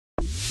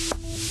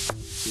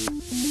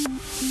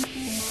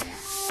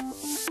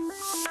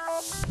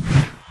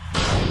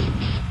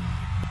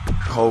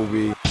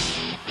Kobe,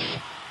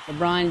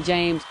 LeBron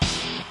James,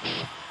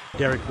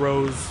 Derrick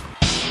Rose,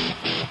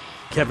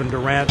 Kevin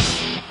Durant.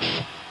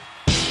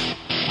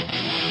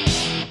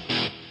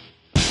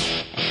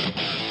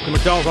 The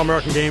McDonald's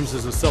All-American Games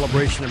is a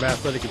celebration of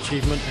athletic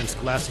achievement and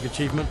scholastic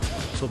achievement.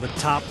 So the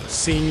top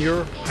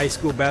senior high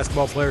school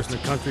basketball players in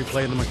the country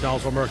play in the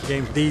McDonald's All-American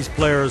Games. These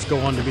players go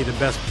on to be the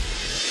best.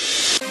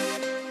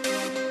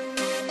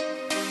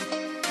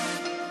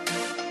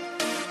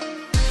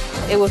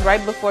 It was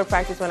right before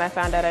practice when I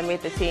found out I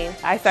made the team.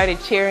 I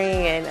started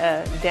cheering and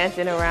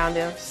dancing around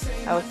him.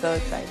 I was so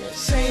excited.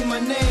 Say my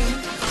name,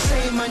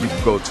 say my name. You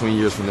can go 20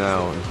 years from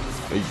now and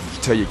you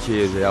can tell your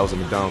kids that I was a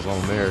McDonald's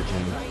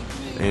All-American.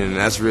 And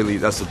that's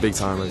a big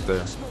time right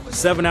there.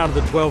 7 out of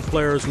the 12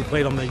 players who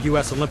played on the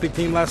U.S. Olympic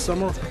team last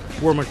summer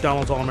were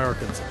McDonald's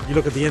All-Americans. You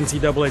look at the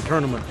NCAA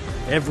tournament,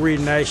 every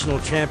national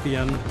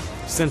champion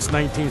since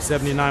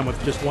 1979, with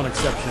just one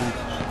exception,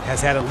 has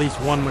had at least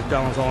one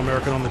McDonald's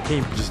All-American on the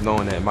team. Just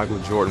knowing that Michael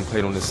Jordan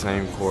played on the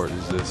same court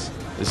is just,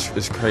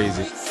 it's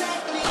crazy.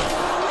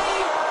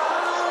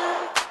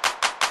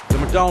 The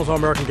McDonald's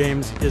All-American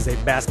Games is a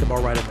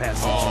basketball rite of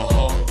passage.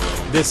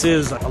 This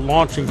is a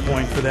launching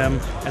point for them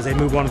as they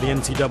move on to the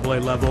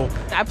NCAA level.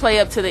 I play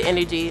up to the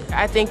energy.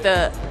 I think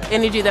the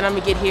energy that I'm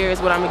going to get here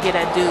is what I'm going to get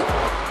at Duke.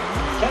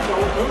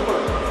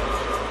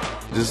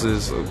 This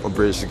is a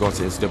bridge to go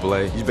to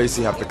NCAA. You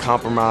basically have to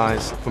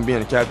compromise from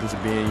being a captain to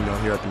being,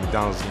 here at the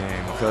McDonald's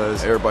game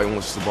because everybody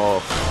wants the ball.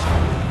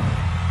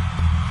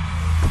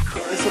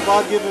 It's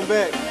about giving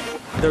back.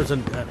 There's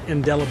an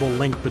indelible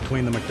link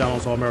between the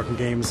McDonald's All-American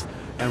Games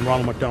and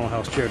Ronald McDonald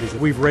House Charities.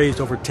 We've raised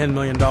over $10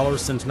 million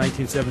since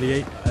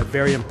 1978. A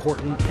very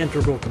important,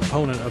 integral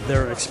component of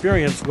their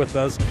experience with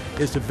us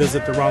is to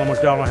visit the Ronald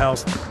McDonald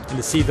House and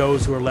to see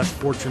those who are less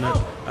fortunate,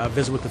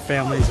 visit with the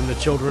families and the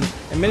children.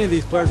 And many of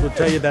these players will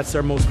tell you that's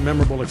their most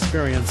memorable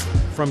experience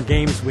from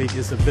Games Week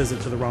is a visit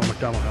to the Ronald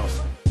McDonald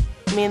House.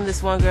 Me and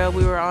this one girl,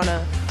 we were on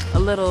a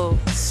little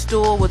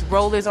stool with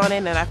rollers on it,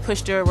 and I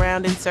pushed her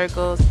around in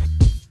circles.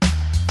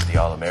 The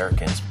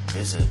All-Americans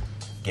visit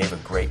gave a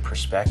great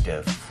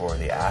perspective for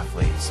the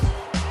athletes.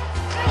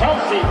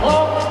 Kelsey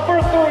blocks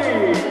for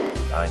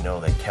 3. I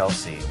know that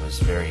Kelsey was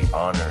very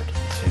honored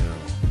to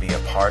be a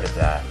part of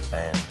that,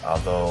 and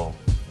although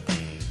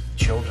the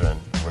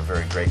children were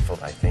very grateful,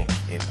 I think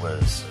it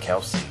was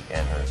Kelsey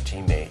and her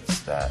teammates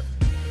that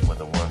were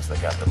the ones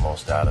that got the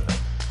most out of it.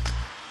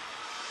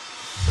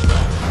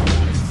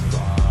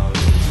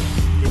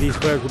 These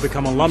players will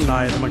become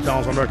alumni at the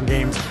McDonald's All-American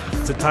Games.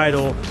 It's a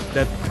title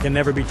that can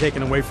never be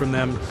taken away from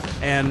them,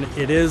 and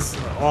it is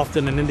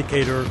often an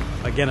indicator,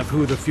 again, of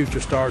who the future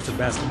stars of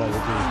basketball will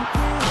be.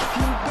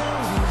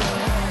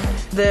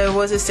 There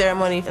was a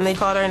ceremony, and they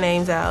called our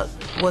names out,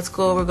 what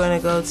school we're going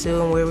to go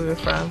to and where we were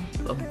from.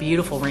 a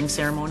beautiful ring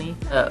ceremony,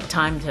 a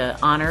time to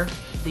honor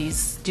these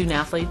student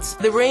athletes.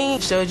 The ring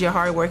shows your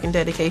hard work and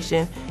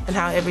dedication and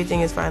how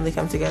everything has finally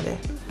come together.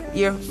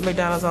 You're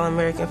McDonald's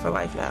All-American for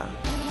life now.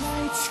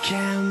 Lights,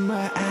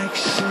 camera,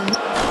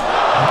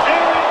 action.